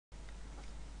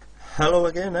Hello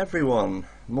again everyone,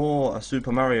 more a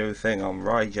Super Mario thing on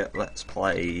Ryjet Let's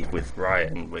Play with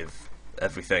Ryan, with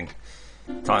everything.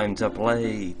 Time to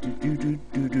play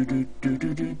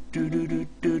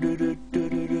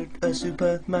a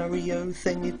Super Mario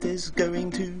thing, it is going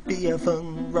to be a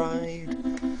fun ride.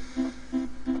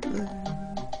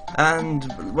 And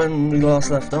when we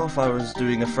last left off I was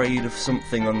doing Afraid of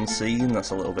Something Unseen. That's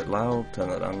a little bit loud, turn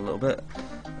that down a little bit.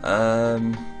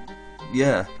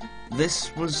 Yeah.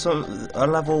 This was a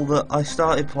level that I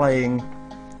started playing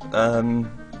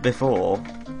before,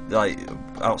 like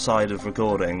outside of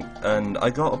recording, and I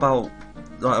got about,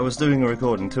 like, I was doing a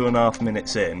recording 2.5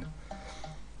 minutes in.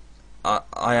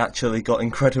 I actually got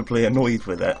incredibly annoyed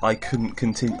with it. I couldn't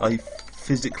continue. I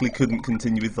physically couldn't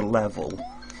continue with the level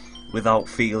without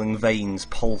feeling veins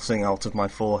pulsing out of my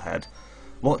forehead.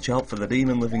 Watch out for the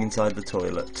demon living inside the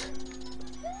toilet.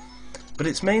 But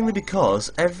it's mainly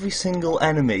because every single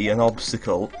enemy and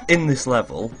obstacle in this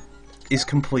level is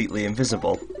completely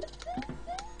invisible.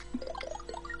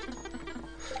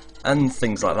 And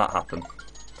things like that happen.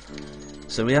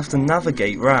 So we have to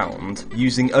navigate round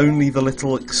using only the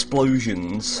little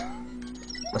explosions,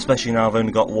 especially now I've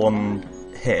only got one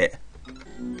hit.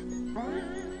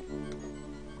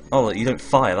 Oh, you don't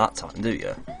fire that time, do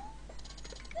you?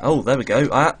 Oh, there we go.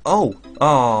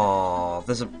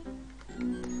 There's a...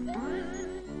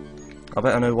 I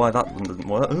bet I know why that one didn't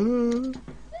work.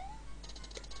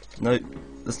 No,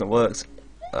 this not worked.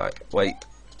 Alright, wait.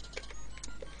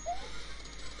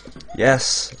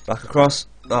 Yes, back across.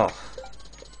 Oh,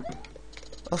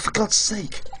 for God's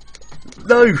sake!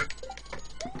 No!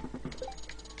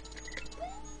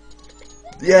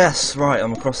 Yes, right,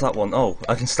 I'm across that one. Oh,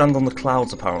 I can stand on the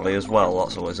clouds apparently as well.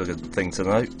 That's always a good thing to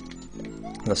know.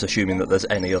 That's assuming that there's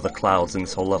any other clouds in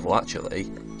this whole level,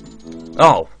 actually.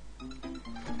 Oh!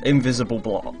 Invisible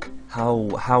block. How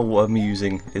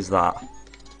amusing is that?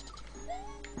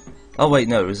 Oh wait,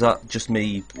 no, is that just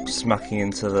me smacking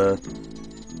into the...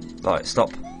 Right,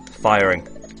 stop firing.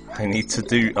 I need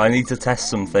to test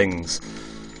some things.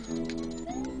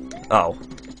 Oh.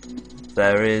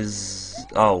 There is...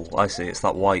 Oh, I see, it's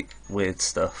that white weird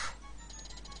stuff.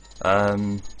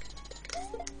 Oh,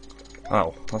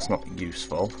 that's not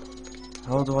useful.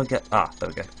 How do I get... Ah, there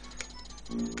we go.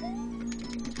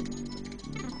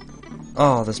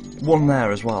 Oh, there's one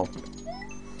there as well.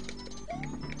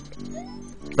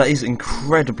 That is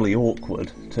incredibly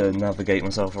awkward to navigate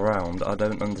myself around. I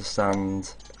don't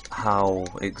understand how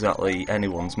exactly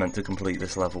anyone's meant to complete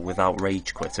this level without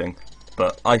rage quitting.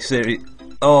 But I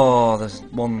oh, there's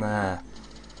one there.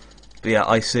 But yeah,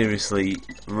 I seriously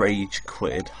rage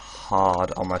quitted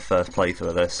hard on my first playthrough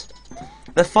of this.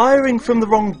 They're firing from the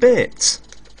wrong bit!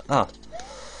 Ah.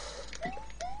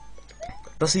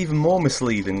 That's even more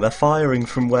misleading. They're firing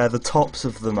from where the tops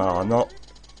of them are, not...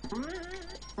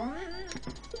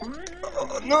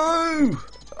 Oh, no!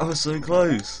 I was so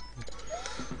close.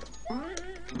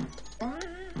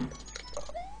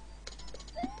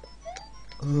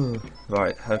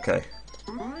 Right, okay.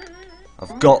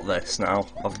 I've got this now.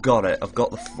 I've got it. I've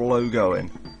got the flow going.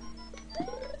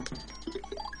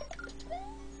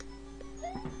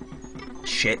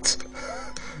 Shit.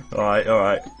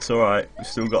 Alright. It's alright. We've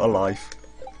still got a life.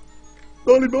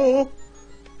 Not anymore.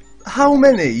 How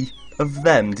many of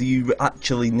them do you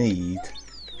actually need?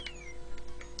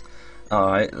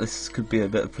 Alright, this could be a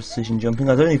bit of precision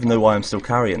jumping. I don't even know why I'm still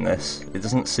carrying this. It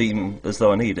doesn't seem as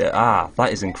though I need it. Ah,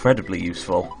 that is incredibly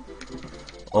useful.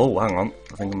 Oh, hang on.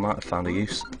 I think I might have found a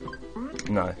use.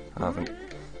 No, I haven't.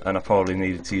 And I probably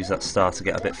needed to use that star to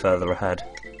get a bit further ahead.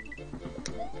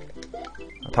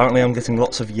 Apparently I'm getting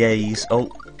lots of yays. Oh,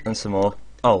 and some more.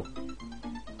 Oh.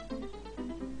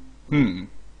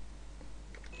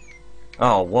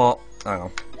 Oh, what? Hang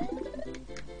on.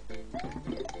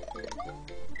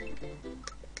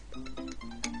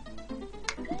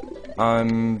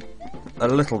 I'm a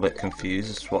little bit confused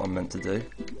as to what I'm meant to do.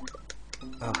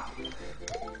 Oh.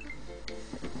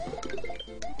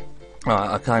 Alright,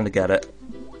 I kinda get it.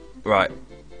 Right.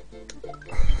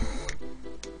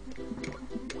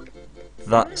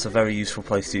 That's a very useful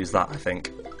place to use that, I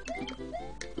think.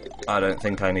 I don't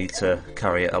think I need to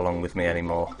carry it along with me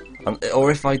anymore.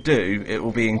 Or if I do, it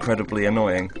will be incredibly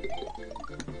annoying.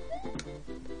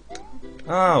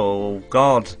 Oh,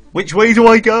 God. Which way do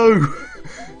I go?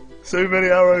 So many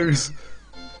arrows.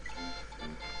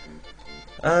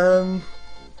 Right,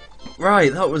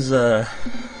 that was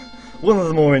one of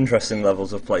the more interesting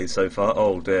levels I've played so far.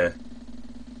 Oh, dear.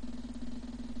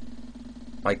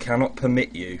 I cannot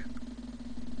permit you.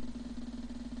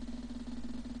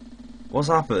 What's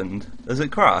happened? Has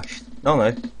it crashed? Oh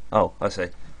no. Oh, I see.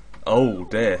 Oh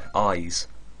dear, eyes.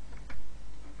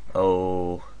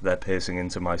 Oh, they're piercing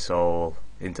into my soul,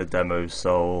 into Demo's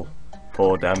soul.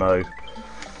 Poor Demo.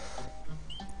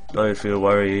 Don't feel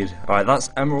worried. Alright, that's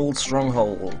Emerald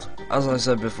Stronghold. As I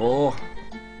said before,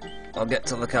 I'll get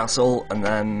to the castle and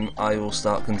then I will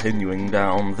start continuing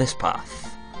down this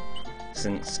path,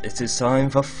 since it is time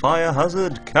for Fire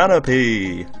Hazard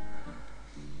Canopy.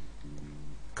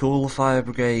 Call the fire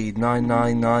brigade,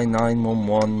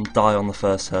 999911, die on the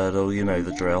first hurdle, you know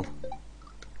the drill.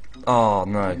 Oh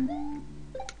no.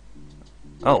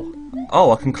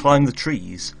 Oh, I can climb the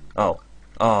trees. Oh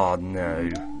no.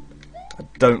 I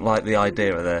don't like the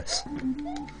idea of this.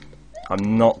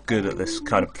 I'm not good at this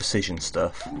kind of precision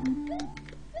stuff.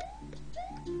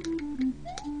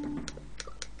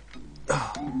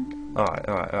 Alright,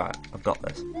 I've got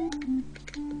this.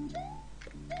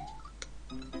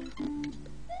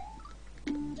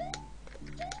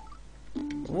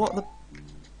 What the...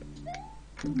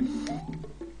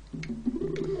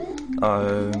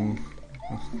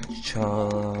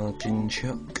 Charging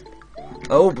chuck.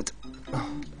 Oh, but...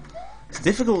 It's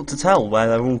difficult to tell where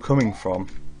they're all coming from.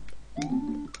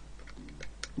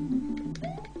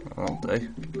 I'll do.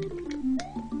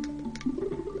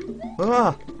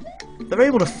 Ah! They're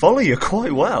able to follow you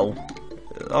quite well.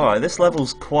 Alright, this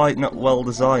level's quite not well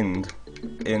designed,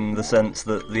 in the sense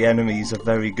that the enemies are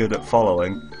very good at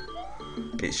following.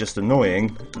 It's just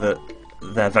annoying that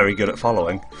they're very good at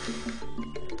following.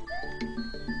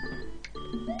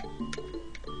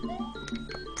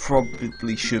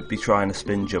 Probably should be trying to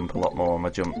spin jump a lot more on my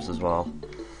jumps as well.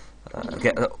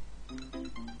 Get that.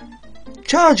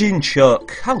 Charging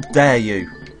Chuck! How dare you!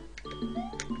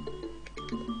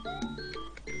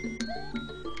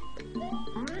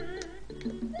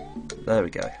 There we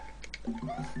go.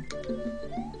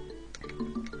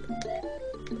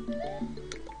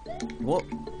 What?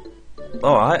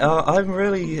 Alright,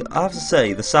 I have to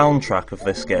say, the soundtrack of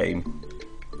this game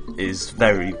is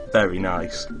very, very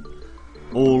nice.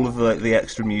 All of the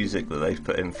extra music that they've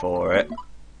put in for it.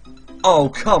 Oh,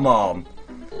 come on!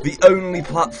 The only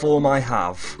platform I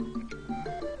have,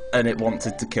 and it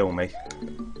wanted to kill me.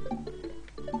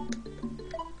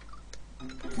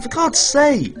 For God's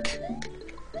sake!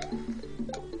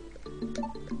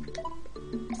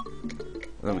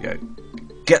 There we go.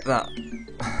 Get that!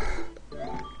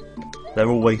 They're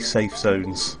always safe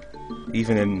zones,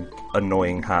 even in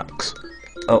annoying hacks.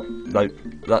 Oh, no,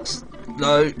 that's...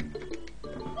 No!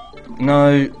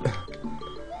 No!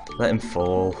 Let him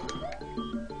fall.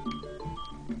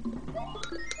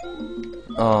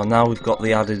 Oh, now we've got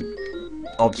the added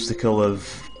obstacle of...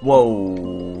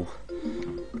 Whoa!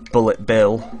 Bullet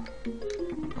Bill.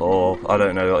 Or, I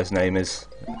don't know what his name is.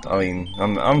 I mean,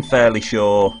 I'm fairly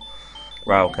sure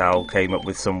Raukau came up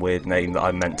with some weird name that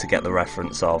I meant to get the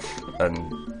reference of,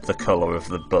 and the colour of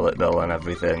the Bullet Bill and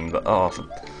everything, but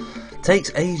it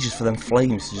takes ages for them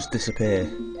flames to just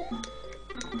disappear.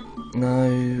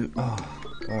 No... Oh,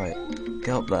 right.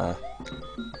 Get up there.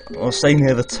 I'll stay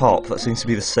near the top, that seems to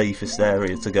be the safest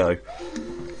area to go.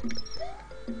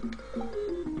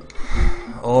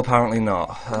 Or apparently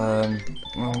not.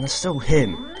 Well, there's still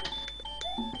him.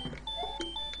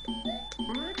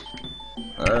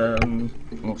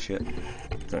 Oh shit.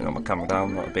 Don't know my camera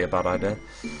down, that would be a bad idea.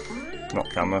 Not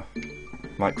camera.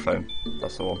 Microphone.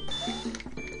 That's the one.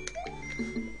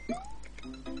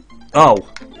 Oh!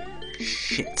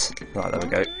 Shit. Right, there we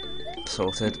go.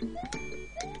 Sorted.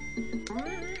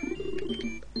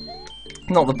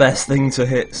 Not the best thing to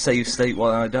hit save state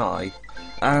while I die.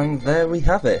 And there we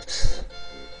have it.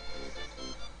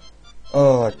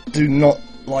 Oh, I do not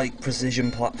like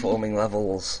precision platforming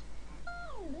levels.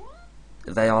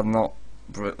 They are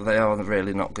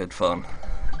really not good fun.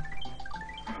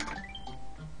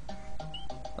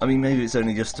 I mean, maybe it's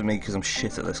only just to me because I'm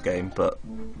shit at this game, but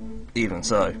even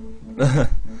so.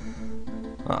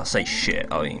 I say shit,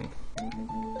 I mean...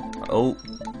 Oh,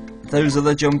 those are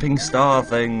the jumping star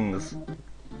things!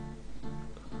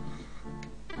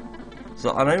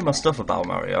 So I know my stuff about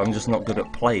Mario, I'm just not good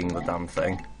at playing the damn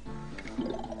thing.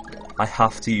 I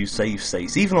have to use save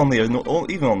states, even on the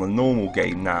normal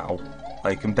game now.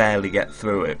 I can barely get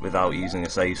through it without using a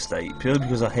save state, purely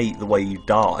because I hate the way you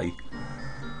die.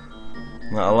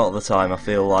 Like, a lot of the time I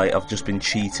feel like I've just been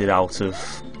cheated out of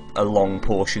a long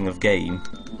portion of game.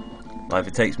 Like, if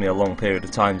it takes me a long period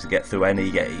of time to get through any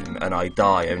game and I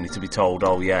die only to be told,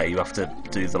 oh yeah, you have to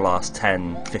do the last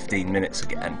 10-15 minutes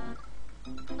again,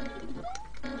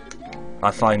 I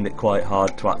find it quite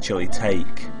hard to actually take.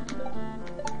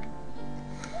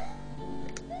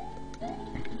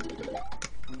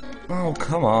 Oh,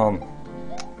 come on.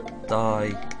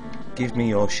 Die. Give me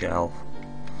your shell.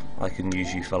 I can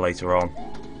use you for later on.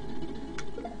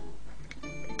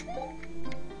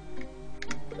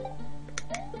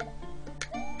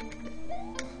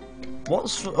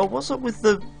 What's up with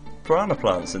the piranha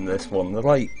plants in this one? They're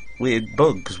like weird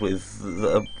bugs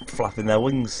that are flapping their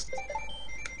wings.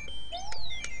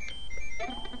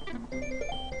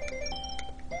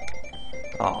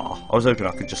 Ah, I was hoping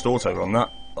I could just auto-run that.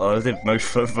 I did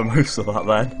most of that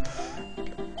then.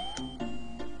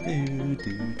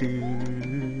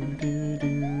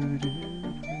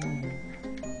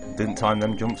 Didn't time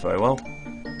them jumps very well.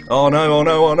 Oh no, oh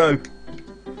no, oh no!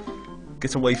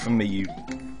 Get away from me, you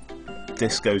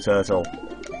disco turtle.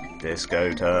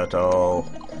 Disco turtle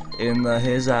in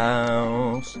his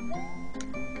house.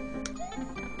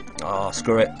 Ah, oh,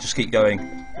 screw it. Just keep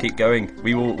going. Keep going.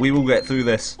 We will get through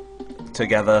this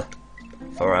together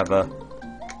forever.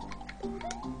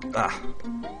 Ah.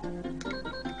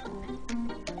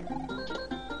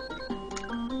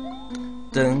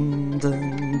 Dun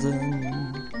dun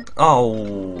dun.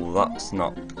 Oh, that's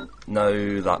not.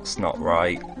 No, that's not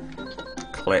right.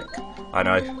 Click. I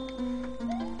know.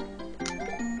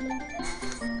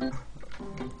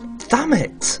 Damn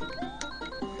it!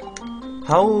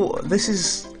 How? This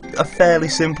is a fairly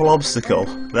simple obstacle.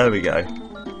 There we go.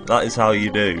 That is how you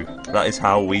do. That is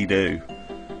how we do.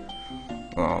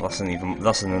 Oh, that's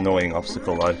an annoying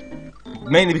obstacle though.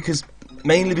 Mainly because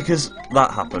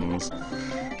that happens.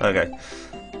 Okay.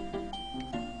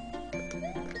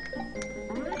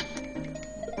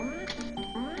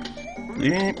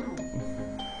 Yep.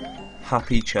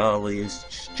 Happy Charlie is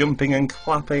just jumping and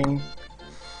clapping.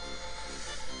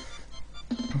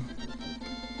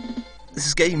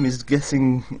 This game is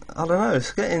getting, I don't know,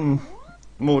 it's getting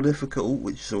more difficult,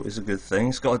 which is always a good thing.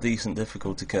 It's got a decent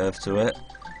difficulty curve to it.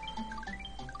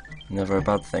 Never a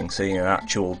bad thing seeing an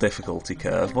actual difficulty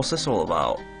curve. What's this all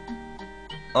about?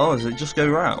 Oh, does it just go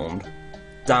round?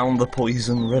 Down the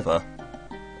poison river.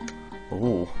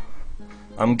 Ooh.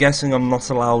 I'm guessing I'm not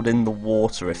allowed in the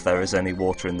water if there is any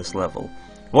water in this level.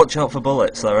 Watch out for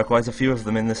bullets, there are quite a few of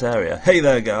them in this area. Hey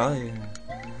there, guy!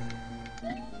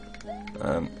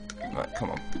 Right, come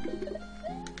on.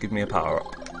 Give me a power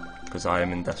up, because I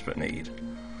am in desperate need.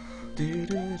 It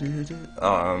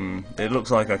looks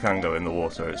like I can go in the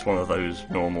water. It's one of those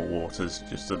normal waters,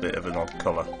 just a bit of an odd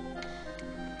colour.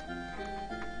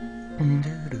 And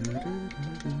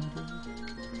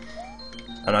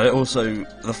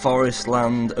the forest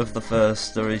land of the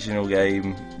first original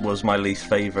game was my least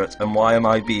favourite. And why am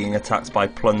I being attacked by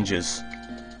plungers?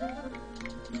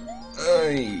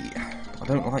 I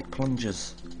don't like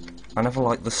plungers. I never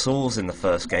liked the saws in the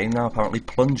first game, now apparently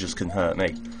plungers can hurt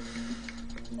me.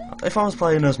 If I was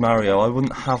playing as Mario, I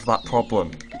wouldn't have that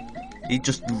problem. He'd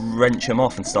just wrench him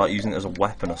off and start using it as a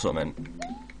weapon or something.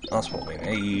 That's what we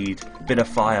need. Bit of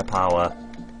firepower.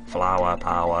 Flower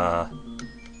power.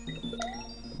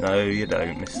 No, you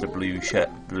don't, Mr.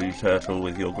 Blue Turtle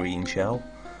with your green shell.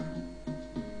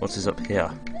 What is up here?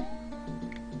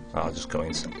 Ah, just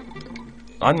coins.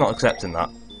 I'm not accepting that.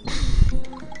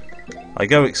 I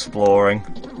go exploring,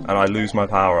 and I lose my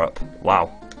power up.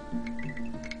 Wow.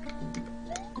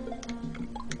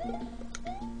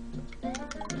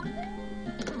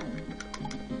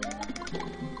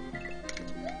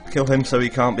 Kill him so he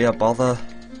can't be a bother.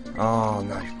 Oh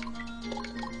no.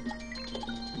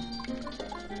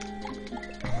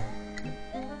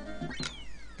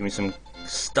 Give me some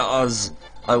stars.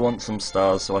 I want some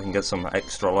stars so I can get some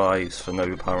extra lives for no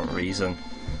apparent reason.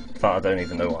 In fact, I don't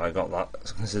even know why I got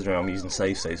that, considering I'm using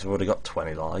save states. I've already got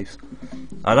 20 lives.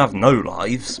 I'd have no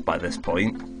lives by this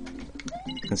point,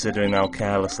 considering how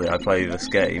carelessly I play this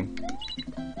game.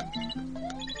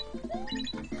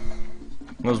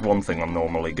 There's one thing I'm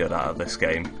normally good at this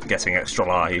game, getting extra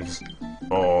lives.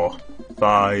 4,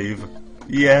 5,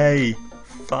 yay!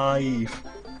 5.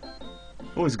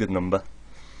 Always a good number.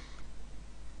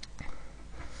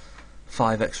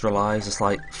 5 extra lives, it's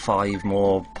like 5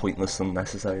 more pointless and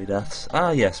necessary deaths.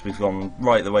 Ah yes, we've gone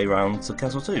right the way round to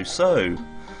Castle 2, so...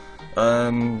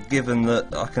 given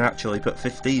that I can actually put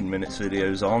 15 minutes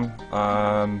videos on,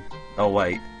 oh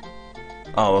wait.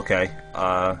 Oh okay,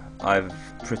 I'm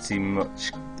pretty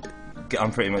much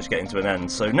getting to an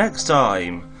end, so next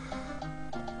time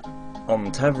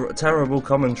on Terrible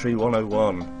Commentary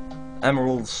 101,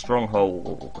 Emerald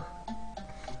Stronghold.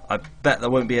 I bet there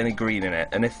won't be any green in it,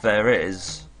 and if there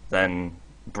is, then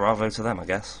bravo to them, I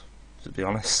guess, to be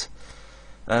honest.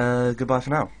 Goodbye for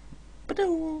now.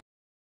 Ba-doo.